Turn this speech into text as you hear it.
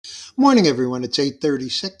Morning, everyone. It's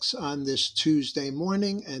 8:36 on this Tuesday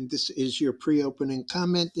morning, and this is your pre-opening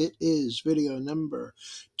comment. It is video number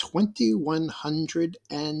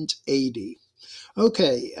 2180.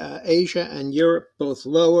 Okay, Asia and Europe both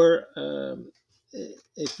lower.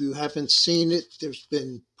 If you haven't seen it, there's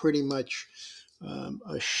been pretty much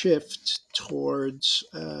a shift towards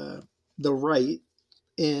the right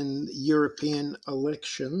in European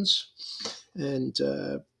elections. And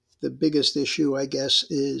the biggest issue, I guess,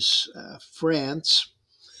 is France.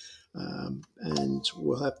 And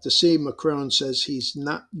we'll have to see. Macron says he's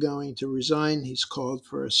not going to resign. He's called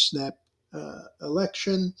for a snap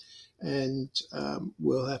election, and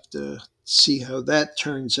we'll have to see how that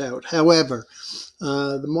turns out. However,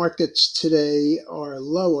 the markets today are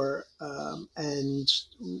lower, and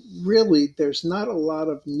really there's not a lot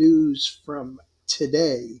of news from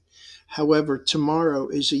today. However, tomorrow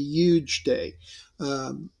is a huge day.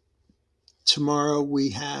 Tomorrow we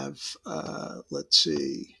have, let's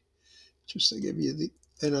see, just to give you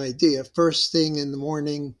an idea. First thing in the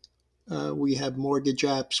morning, we have mortgage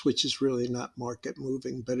apps, which is really not market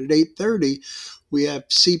moving. But at 8:30, we have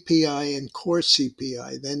CPI and core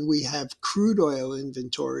CPI. Then we have crude oil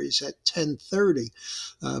inventories at 10:30.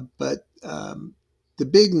 But the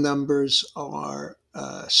big numbers are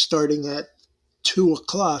starting at 2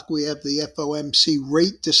 o'clock. We have the FOMC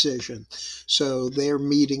rate decision. So they're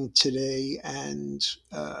meeting today, and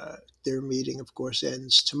their meeting, of course,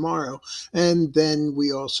 ends tomorrow. And then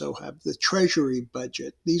we also have the Treasury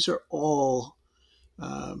budget. These are all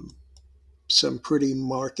some pretty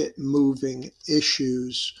market moving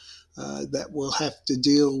issues that we'll have to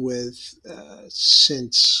deal with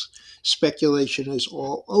since speculation is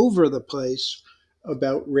all over the place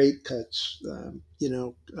about rate cuts.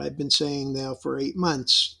 I've been saying now for 8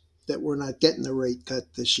 months that we're not getting a rate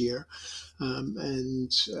cut this year. Now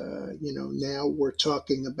we're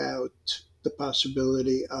talking about the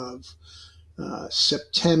possibility of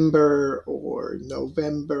September or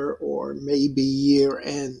November or maybe year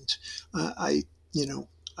end.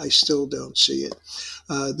 I still don't see it.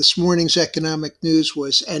 This morning's economic news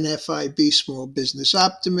was NFIB small business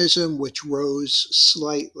optimism, which rose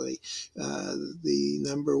slightly. The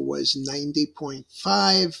number was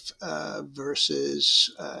 90.5 versus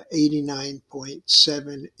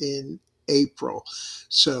 89.7 in April.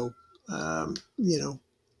 So,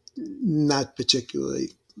 not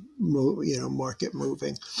particularly market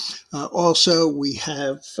moving. Also, we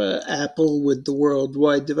have Apple with the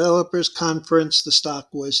Worldwide Developers Conference. The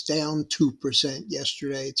stock was down 2%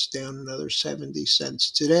 yesterday. It's down another 70 cents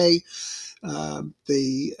today.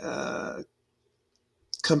 The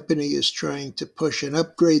company is trying to push an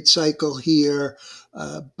upgrade cycle here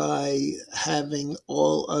by having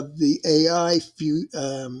all of the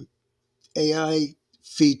AI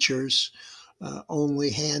features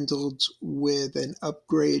only handled with an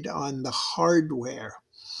upgrade on the hardware.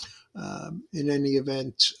 In any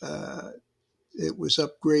event, it was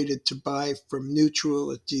upgraded to buy from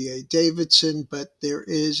neutral at DA Davidson, but there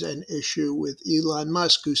is an issue with Elon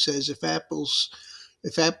Musk, who says if Apple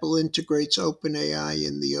integrates OpenAI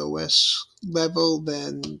in the OS level,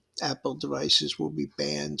 then Apple devices will be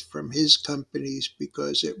banned from his companies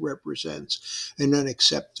because it represents an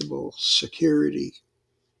unacceptable security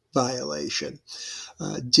violation.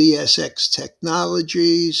 DSX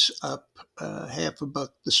Technologies up half a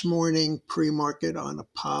buck this morning, pre-market on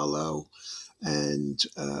Apollo, and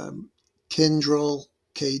Kyndryl,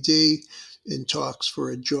 KD, in talks for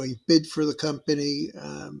a joint bid for the company.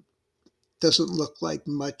 Doesn't look like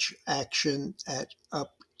much action at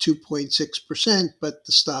up 2.6%, but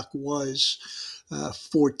the stock was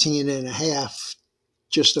 14.5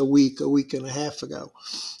 just a week and a half ago.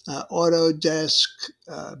 Autodesk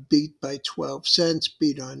beat by 12 cents,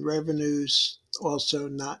 beat on revenues, also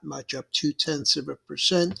not much, up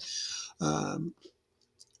 0.2%.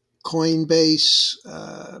 Coinbase,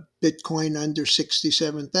 Bitcoin under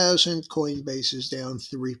 67,000. Coinbase is down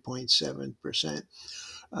 3.7%.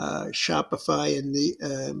 Shopify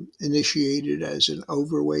initiated as an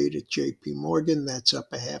overweight at JP Morgan. That's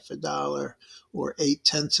up $0.50 or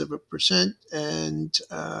 0.8%. And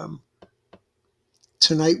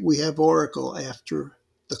tonight we have Oracle after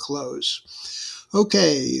the close.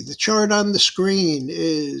 Okay, the chart on the screen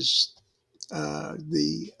is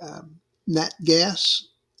the nat gas.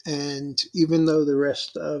 And even though the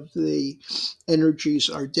rest of the energies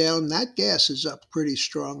are down, nat gas is up pretty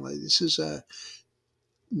strongly. This is a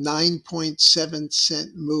 9.7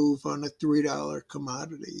 cent move on a $3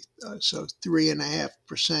 commodity. So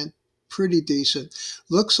 3.5%, pretty decent.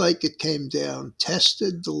 Looks like it came down,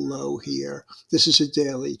 tested the low here. This is a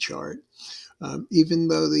daily chart. Even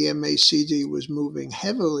though the MACD was moving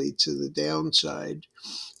heavily to the downside,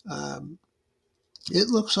 um, it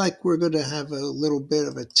looks like we're going to have a little bit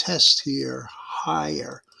of a test here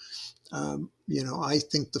higher. I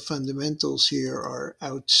think the fundamentals here are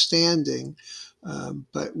outstanding,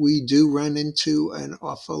 but we do run into an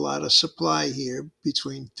awful lot of supply here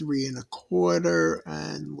between 3.25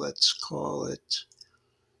 and let's call it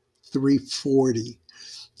 340.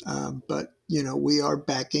 But we are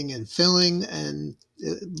backing and filling, and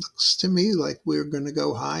it looks to me like we're going to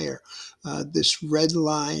go higher. This red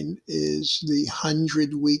line is the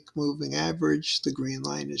 100-week moving average. The green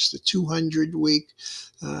line is the 200-week.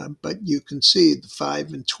 But you can see the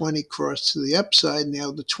 5 and 20 cross to the upside.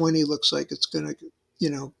 Now the 20 looks like it's going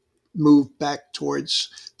to, move back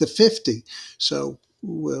towards the 50. So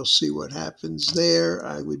we'll see what happens there.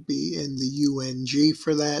 I would be in the UNG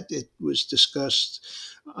for that. It was discussed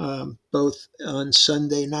both on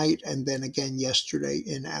Sunday night and then again yesterday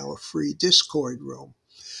in our free Discord room.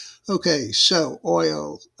 Okay, so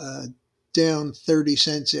oil down 30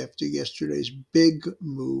 cents after yesterday's big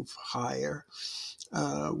move higher.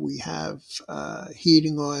 We have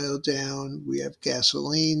heating oil down. We have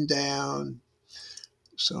gasoline down.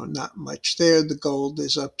 So not much there. The gold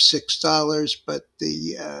is up $6, but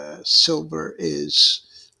the silver is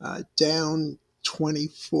down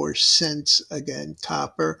 24 cents again.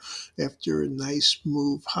 Copper, after a nice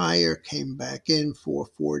move higher, came back in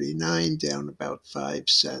 449, down about 5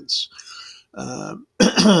 cents.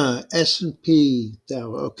 S&P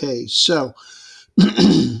Dow. Okay, so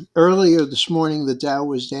earlier this morning, the Dow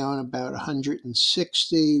was down about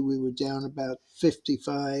 160. We were down about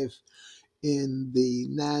 55 in the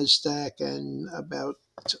NASDAQ and about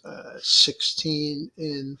 16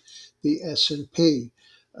 in the S&P.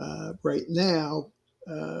 Right now,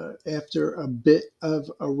 after a bit of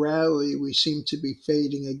a rally, we seem to be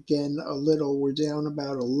fading again a little. We're down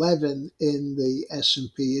about 11 in the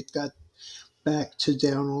S&P. It got back to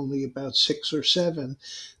down only about 6 or 7.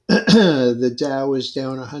 The Dow is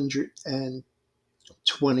down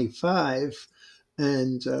 125,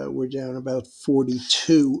 and we're down about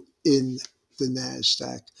 42 in the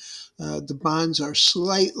NASDAQ. The bonds are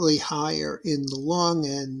slightly higher in the long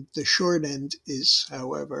end. The short end is,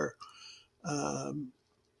 however, a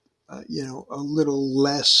little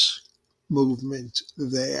less movement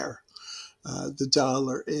there. The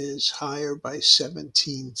dollar is higher by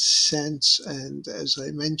 17 cents. And as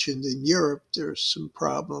I mentioned, in Europe, there's some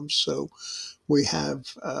problems. So we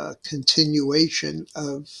have a continuation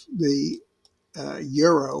of the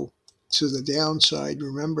euro to the downside.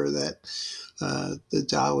 Remember that the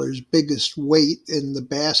dollar's biggest weight in the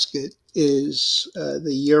basket is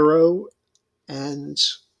the euro and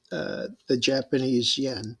the Japanese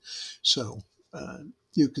yen. So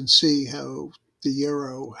you can see how the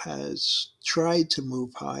euro has tried to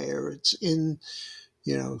move higher. It's in,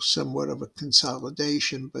 somewhat of a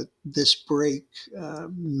consolidation, but this break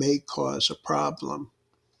may cause a problem.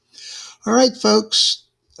 All right, folks,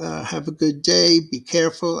 have a good day. Be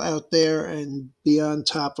careful out there and be on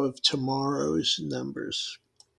top of tomorrow's numbers.